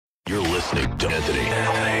listening to Anthony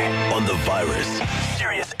on the Virus,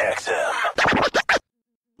 Sirius XM.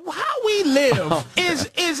 How we live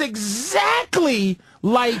is exactly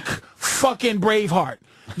like fucking Braveheart.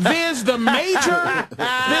 There's the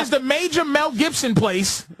major Mel Gibson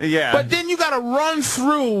place. Yeah. But then you got to run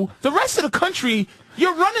through the rest of the country.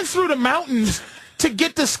 You're running through the mountains to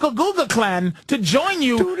get the Skaguga clan to join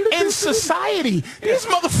you in society. These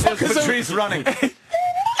motherfuckers are... Patrice running.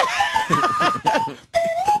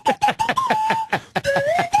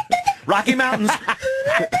 Rocky Mountains.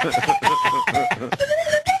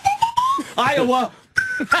 Iowa.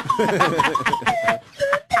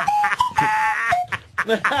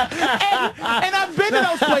 and I've been to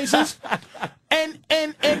those places, and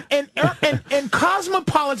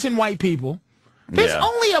cosmopolitan white people. There's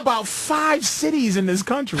only about 5 cities in this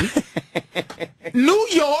country: New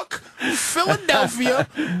York, Philadelphia,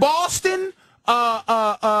 Boston,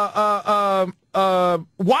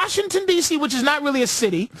 Washington D.C., which is not really a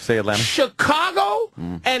city. Say Atlanta. Chicago,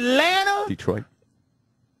 Atlanta, Detroit,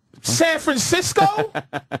 San Francisco,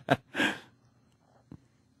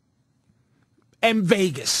 and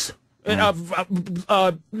Vegas.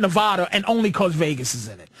 Nevada, and only because Vegas is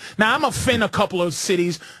in it. Now, I'm offend a couple of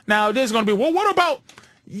cities. Now, there's going to be, well, what about...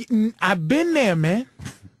 I've been there, man.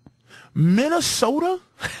 Minnesota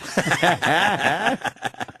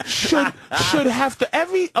should have to...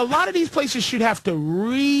 A lot of these places should have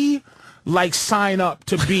to sign up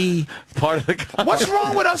to be... part of the country. What's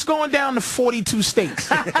wrong with us going down to 42 states?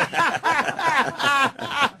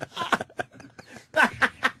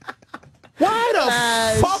 Why the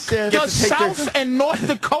fuck does South and North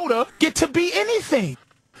Dakota get to be anything?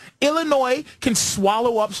 Illinois can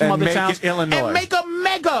swallow up some other towns and make a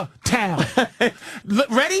mega town.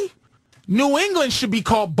 Ready? New England should be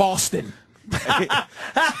called Boston.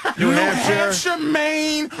 New Hampshire,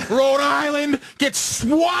 Maine, Rhode Island gets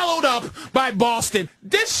swallowed up by Boston.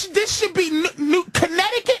 This should be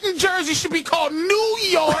Connecticut and Jersey should be called New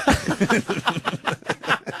York.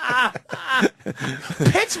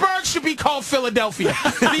 Pittsburgh should be called Philadelphia.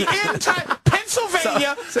 The entire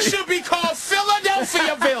Pennsylvania should be called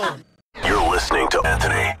Philadelphiaville. You're listening to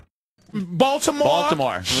Anthony.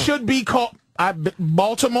 Baltimore should be called...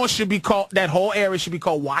 Baltimore should be called... That whole area should be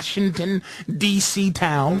called Washington, D.C.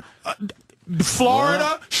 town.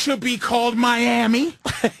 Florida should be called Miami.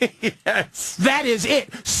 Yes. That is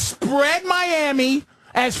it. Spread Miami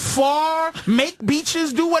as far, make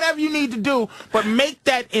beaches, do whatever you need to do, but make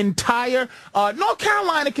that entire... North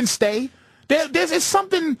Carolina can stay. There's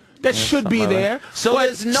something that should be there. So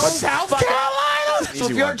there's no South Carolina? So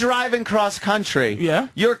if you're driving cross country,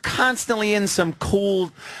 you're constantly in some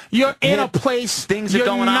cool... You're in a place... Things are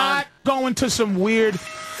going on. You're not going to some weird...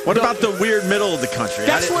 What about the weird middle of the country?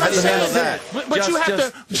 That's what I'm saying. But you have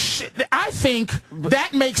to... I think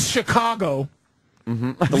that makes Chicago...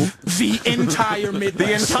 The entire Midwest.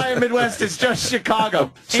 The entire Midwest is just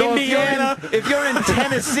Chicago. So Indiana. If you're in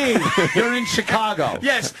Tennessee, you're in Chicago.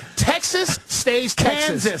 Yes. Texas stays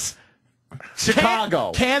Texas. Kansas.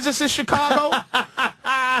 Chicago. Kansas is Chicago.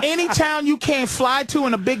 Any town you can't fly to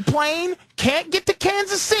in a big plane, can't get to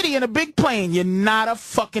Kansas City in a big plane. You're not a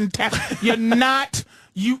fucking town. You're not...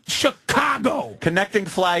 Chicago. Connecting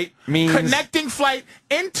flight means... Connecting flight.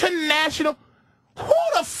 International... Who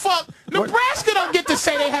the fuck? Nebraska don't get to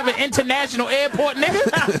say they have an international airport, nigga.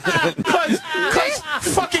 Because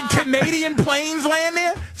fucking Canadian planes land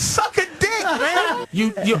there? Suck a dick, man.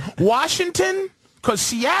 You Washington, because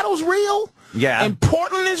Seattle's real. Yeah. And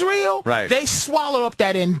Portland is real. Right. They swallow up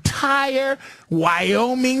that entire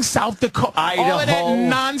Wyoming, South Dakota, Idaho, all of that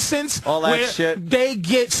nonsense. All that shit. They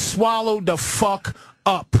get swallowed the fuck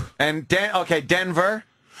up. And Denver.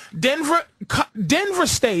 Denver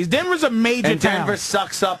stays. Denver's a major town. And Denver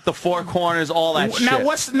sucks up the Four Corners, all that shit. Now,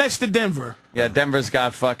 what's next to Denver? Yeah, Denver's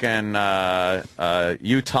got fucking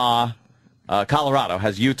Utah. Colorado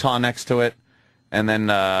has Utah next to it. And then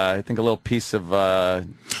I think a little piece of...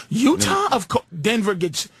 Utah? Denver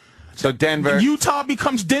gets... So Denver... Utah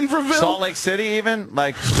becomes Denverville? Salt Lake City even?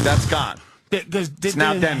 Like, that's gone. It's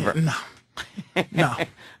now Denver. No.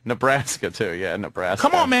 Nebraska, too. Yeah, Nebraska.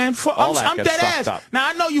 Come on, man. I'm dead ass. Up. Now,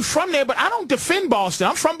 I know you from there, but I don't defend Boston.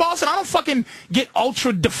 I'm from Boston. I don't fucking get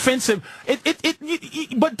ultra defensive.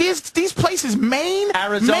 But these places, Maine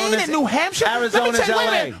and New Hampshire. Arizona's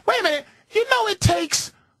LA. Wait a minute. You know it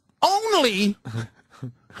takes only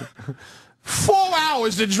 4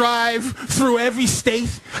 hours to drive through every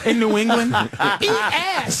state in New England. Eat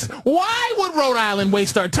ass. Why would Rhode Island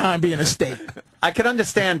waste our time being a state? I could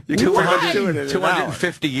understand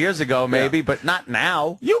 250 years ago, maybe, but not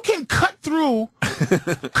now. You can cut through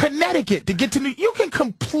Connecticut to get to New York. You can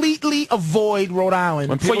completely avoid Rhode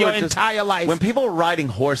Island for your entire life. When people were riding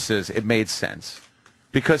horses, it made sense.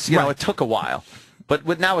 Because, you know, it took a while.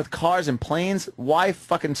 But now with cars and planes, why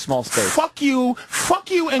fucking small states? Fuck you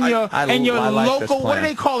and your local. What do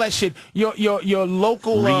they call that shit? Your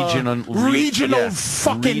local regional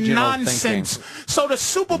fucking nonsense. Thinking. So the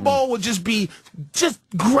Super Bowl would just be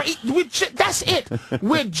great. That's it.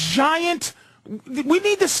 We're giant. We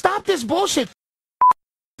need to stop this bullshit.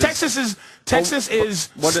 Texas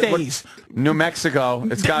stays. New Mexico.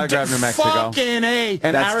 It's got to grab New Mexico. Fucking A.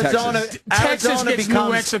 And Arizona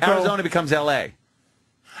becomes L.A.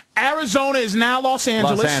 Arizona is now Los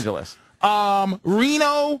Angeles.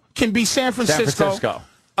 Reno can be San Francisco.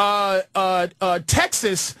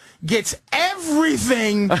 Texas gets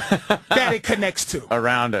everything that it connects to.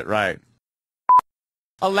 Around it, right.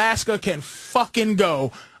 Alaska can fucking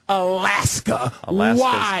go. Alaska.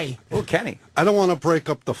 Why? Oh, Kenny. I don't want to break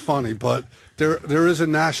up the funny, but there is a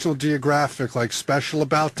National Geographic special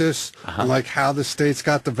about this, and how the states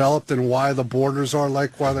got developed and why the borders are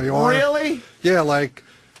why they are. Really? Yeah, like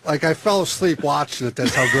I fell asleep watching it.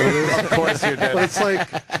 That's how good it is. Of course you did. But it's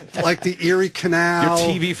like the Erie Canal. Your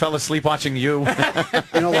TV fell asleep watching you.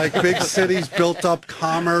 Big cities built up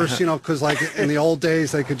commerce. Because in the old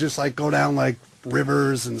days they could just go down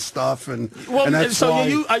rivers and stuff, and that's so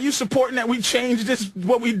why. Are you supporting that we changed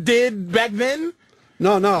what we did back then?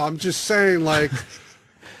 No, I'm just saying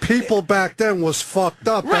people back then was fucked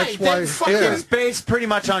up. Right, that's why it's based pretty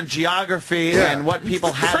much on geography and what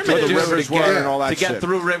people had to do to get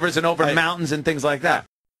through rivers and over mountains and things like that.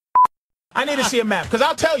 I need to see a map because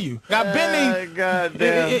I'll tell you, I've been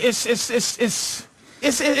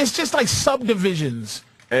it's just like subdivisions.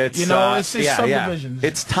 It's subdivisions.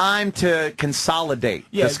 It's time to consolidate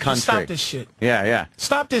this country. Stop this shit. Yeah.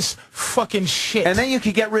 Stop this fucking shit. And then you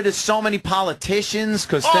could get rid of so many politicians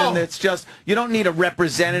because then it's just, you don't need a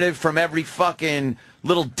representative from every fucking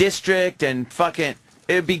little district and fucking,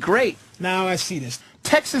 it'd be great. Now I see this.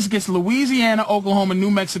 Texas gets Louisiana, Oklahoma,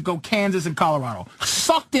 New Mexico, Kansas, and Colorado.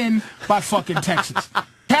 Sucked in by fucking Texas.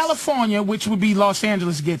 California, which would be Los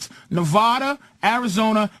Angeles, gets Nevada,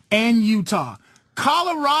 Arizona, and Utah.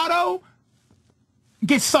 Colorado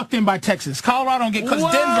gets sucked in by Texas. Colorado don't get, because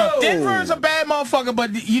Denver is a bad motherfucker, but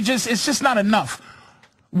it's just not enough.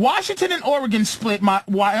 Washington and Oregon split.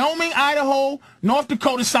 Wyoming, Idaho, North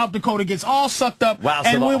Dakota, South Dakota gets all sucked up,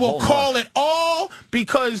 and we will call it all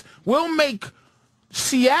because we'll make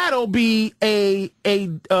Seattle be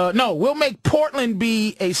we'll make Portland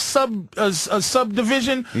be a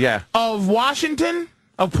subdivision of Washington,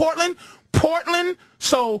 of Portland.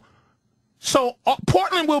 So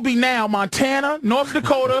Portland will be now Montana, North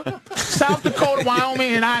Dakota, South Dakota,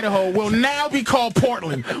 Wyoming, and Idaho will now be called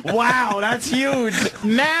Portland. Wow, that's huge.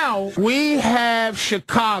 Now we have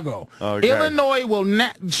Chicago. Okay.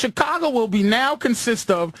 Chicago will be now consist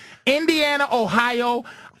of Indiana, Ohio,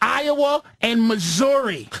 Iowa, and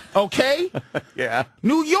Missouri. Okay? Yeah.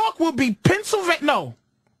 New York will be Pennsylvania. No.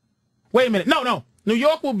 Wait a minute. No. New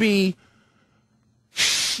York will be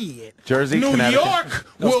Jersey, New Connecticut. York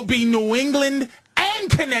will be New England and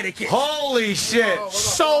Connecticut. Holy shit.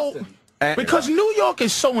 So, because New York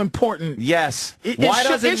is so important. Yes. Why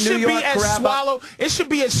doesn't New York grab up? It should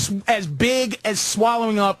be as big as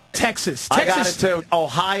swallowing up Texas. I got it to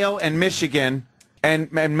Ohio and Michigan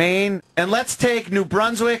and Maine. And let's take New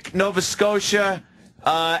Brunswick, Nova Scotia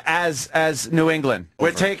as New England.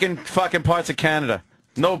 We're taking fucking parts of Canada.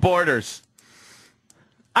 No borders.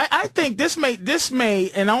 I think this may,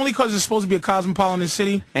 and only because it's supposed to be a cosmopolitan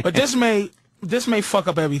city, but this may fuck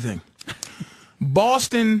up everything.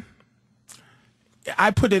 Boston,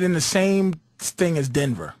 I put it in the same thing as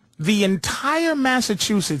Denver. The entire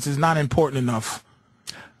Massachusetts is not important enough.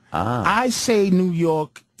 I say New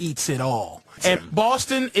York eats it all. And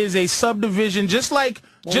Boston is a subdivision, just like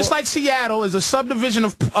Seattle is a subdivision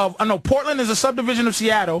of Portland is a subdivision of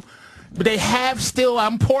Seattle. But they have still,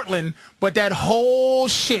 I'm Portland, but that whole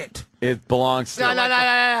shit. It belongs to...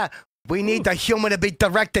 No. We need the humor to be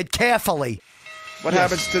directed carefully. What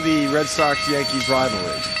happens to the Red Sox-Yankees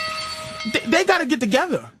rivalry? They got to get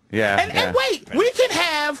together. Yeah. And wait,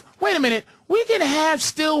 wait a minute. We can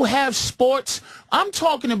still have sports. I'm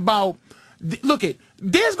talking about,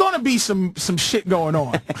 there's going to be some shit going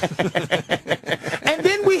on. And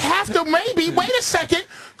then we have to wait a second,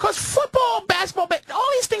 because football, basketball, all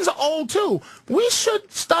these things are old too. We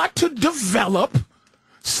should start to develop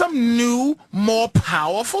some new, more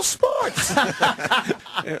powerful sports.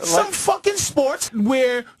 Some fucking sports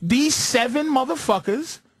where these 7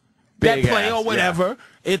 motherfuckers that play or whatever.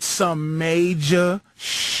 It's some major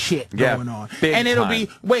shit going on. And it'll be,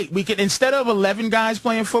 wait, we can, instead of 11 guys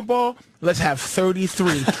playing football, let's have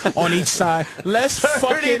 33 on each side. Let's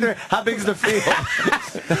fucking... How big's the field?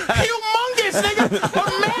 Humongous,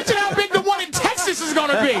 nigga. Imagine how big the one in Texas is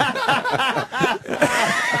going to be.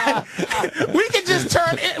 We can just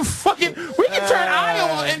turn it fucking... We can turn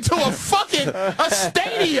Iowa into a fucking... a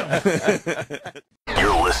stadium.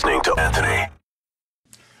 You're listening to Anthony.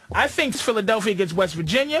 I think Philadelphia gets West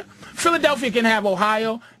Virginia. Philadelphia can have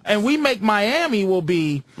Ohio, and we make Miami will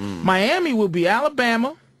be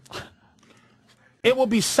Alabama. It will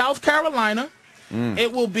be South Carolina.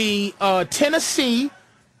 It will be Tennessee,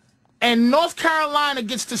 and North Carolina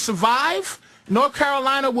gets to survive. North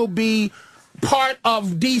Carolina will be part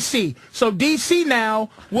of D.C. So D.C. now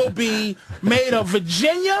will be made of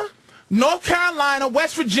Virginia, North Carolina,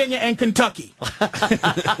 West Virginia, and Kentucky.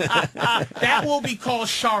 That will be called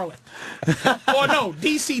Charlotte. Or no,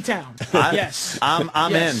 D.C. town. Yes. I'm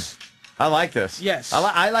in. I like this. Yes.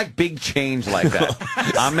 I like big change like that.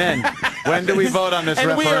 I'm in. When do we vote on this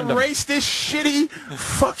referendum? We erase this shitty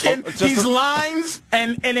fucking these lines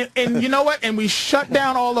and you know what? And we shut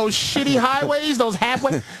down all those shitty highways, those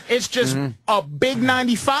halfway. It's just a big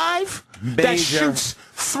 95 that shoots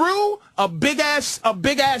through a big ass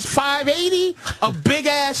 580, a big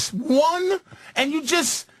ass 1, and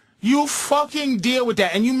you fucking deal with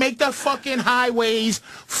that, and you make the fucking highways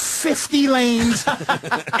 50 lanes,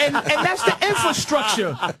 and that's the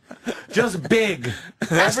infrastructure. Just big.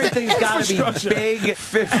 Everything's got to be big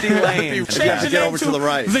 50 lanes. Change the get name over to the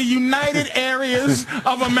right. The United Areas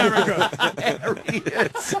of America.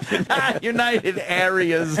 United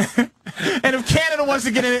Areas. And if Canada wants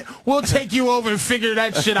to get in it, we'll take you over and figure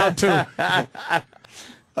that shit out too.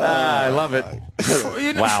 I love it.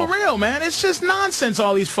 For real, man. It's just nonsense,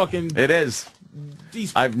 all these fucking... It is.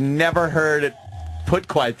 I've never heard it put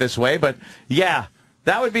quite this way, but yeah,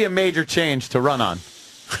 that would be a major change to run on.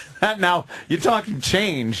 Now, you're talking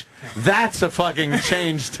change. That's a fucking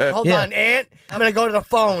change to... Hold on, Ant. I'm going to go to the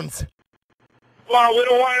phones. Well, we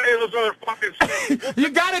don't want any of those other fucking states. You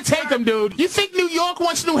gotta take them, dude. You think New York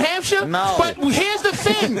wants New Hampshire? No. But here's the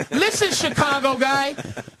thing. Listen, Chicago guy.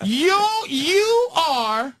 You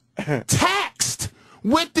are taxed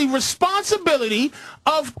with the responsibility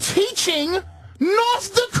of teaching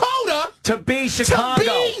North Dakota to be Chicago. To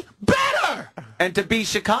be better. And to be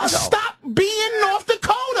Chicago. Stop being North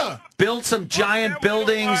Dakota. Build some giant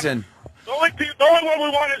buildings and... The only one we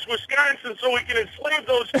want is Wisconsin, so we can enslave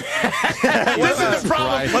those people. This is the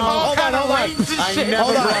problem. Right. Hold on.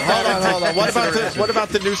 Hold on. What about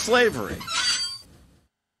the new slavery?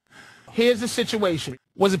 Here's the situation.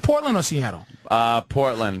 Was it Portland or Seattle?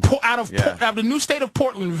 Portland. Out of the new state of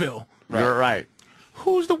Portlandville. Right. You're right.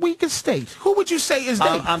 Who's the weakest state? Who would you say is they?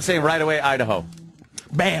 I'm saying right away Idaho.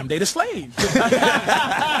 Bam, they the slaves.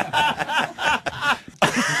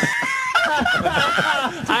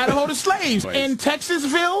 Idaho the slaves. In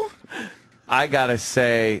Texasville? I gotta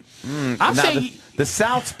say, the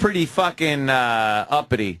South's pretty fucking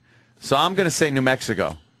uppity, so I'm gonna say New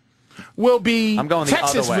Mexico. Will be I'm going the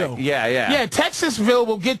Texasville. other way. Yeah. Yeah, Texasville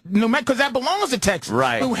will get New Mexico, because that belongs to Texas.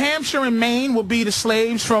 Right. New Hampshire and Maine will be the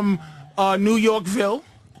slaves from New Yorkville.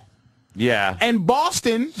 Yeah. And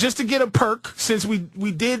Boston, just to get a perk, since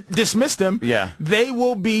we did dismiss them, they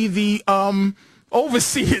will be the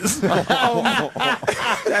overseers. So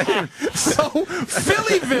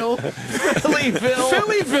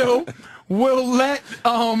Phillyville will let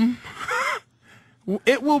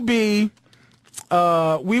it will be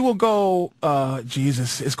we will go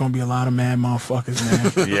Jesus, it's gonna be a lot of mad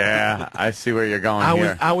motherfuckers, man. Yeah, I see where you're going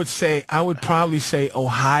here. I would probably say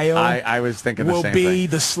Ohio. I was thinking the same thing. Will be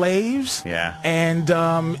the slaves. Yeah. And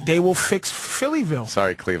they will fix Phillyville.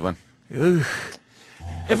 Sorry, Cleveland. Ugh.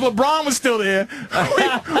 If LeBron was still there,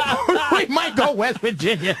 we might go West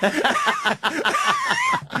Virginia.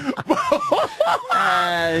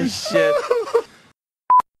 Shit.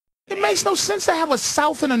 It makes no sense to have a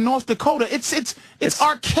South and a North Dakota. It's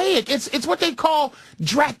archaic. It's what they call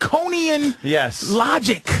draconian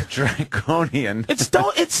logic. Draconian.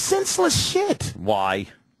 It's senseless shit. Why?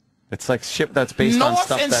 It's like shit that's based on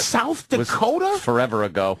stuff North and South Dakota? Was forever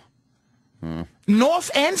ago. North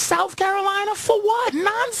and South Carolina? For what?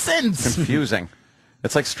 Nonsense. Confusing.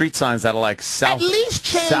 It's like street signs that are like South. At least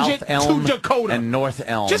change South it Elm to Dakota and North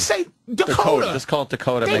Elm. Just say Dakota. Just call it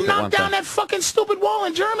Dakota. They make it one knocked down thing. that fucking stupid wall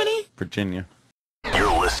in Germany. Virginia.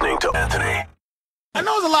 You're listening to Anthony. I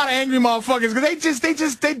know there's a lot of angry motherfuckers because they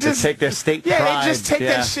just They take their state pride. they just take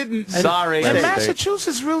that shit and Sorry. And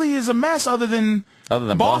Massachusetts really is a mess other than Other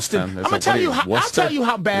than Boston. I'm gonna tell you how. I'll tell you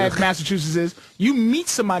how bad Massachusetts is. You meet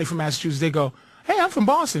somebody from Massachusetts, they go, "Hey, I'm from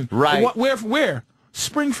Boston." Right. Where?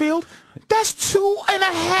 Springfield? That's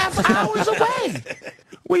 2.5 hours away.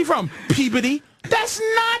 Where you from? Peabody? That's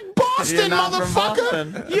not Boston, You're not motherfucker.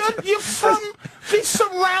 From Boston. You're from the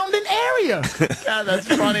surrounding area. God, that's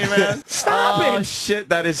funny, man. Stop it. Oh shit,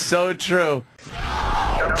 that is so true.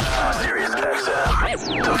 Sirius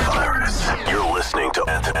XM, the virus. You're listening to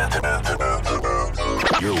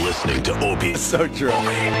You're listening to Opie. So true.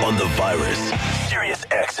 On the virus, Sirius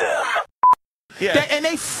XM. Yeah. And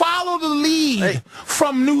they follow the lead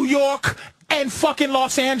from New York and fucking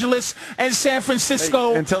Los Angeles and San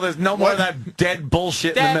Francisco. Until there's no more of that dead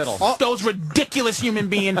bullshit in the middle. Those ridiculous human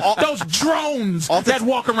beings, those drones that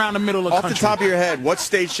walk around the middle of the country. Off the top of your head, what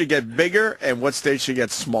state should get bigger and what state should get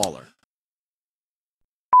smaller?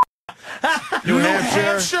 New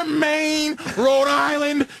Hampshire, Maine, Rhode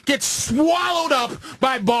Island gets swallowed up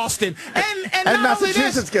by Boston. And not Massachusetts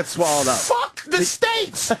only this, gets swallowed up. Fuck the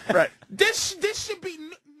states. Right. This should be...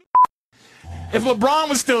 If LeBron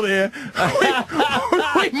was still there,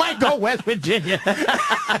 we might go West Virginia.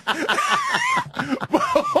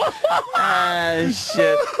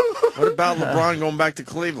 Shit. What about LeBron going back to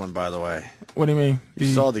Cleveland, by the way? What do you mean? You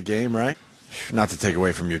saw the game, right? Not to take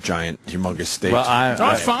away from your giant, humongous state. Well,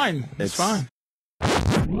 it's fine. It's fine.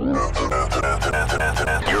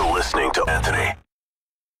 You're listening to Anthony.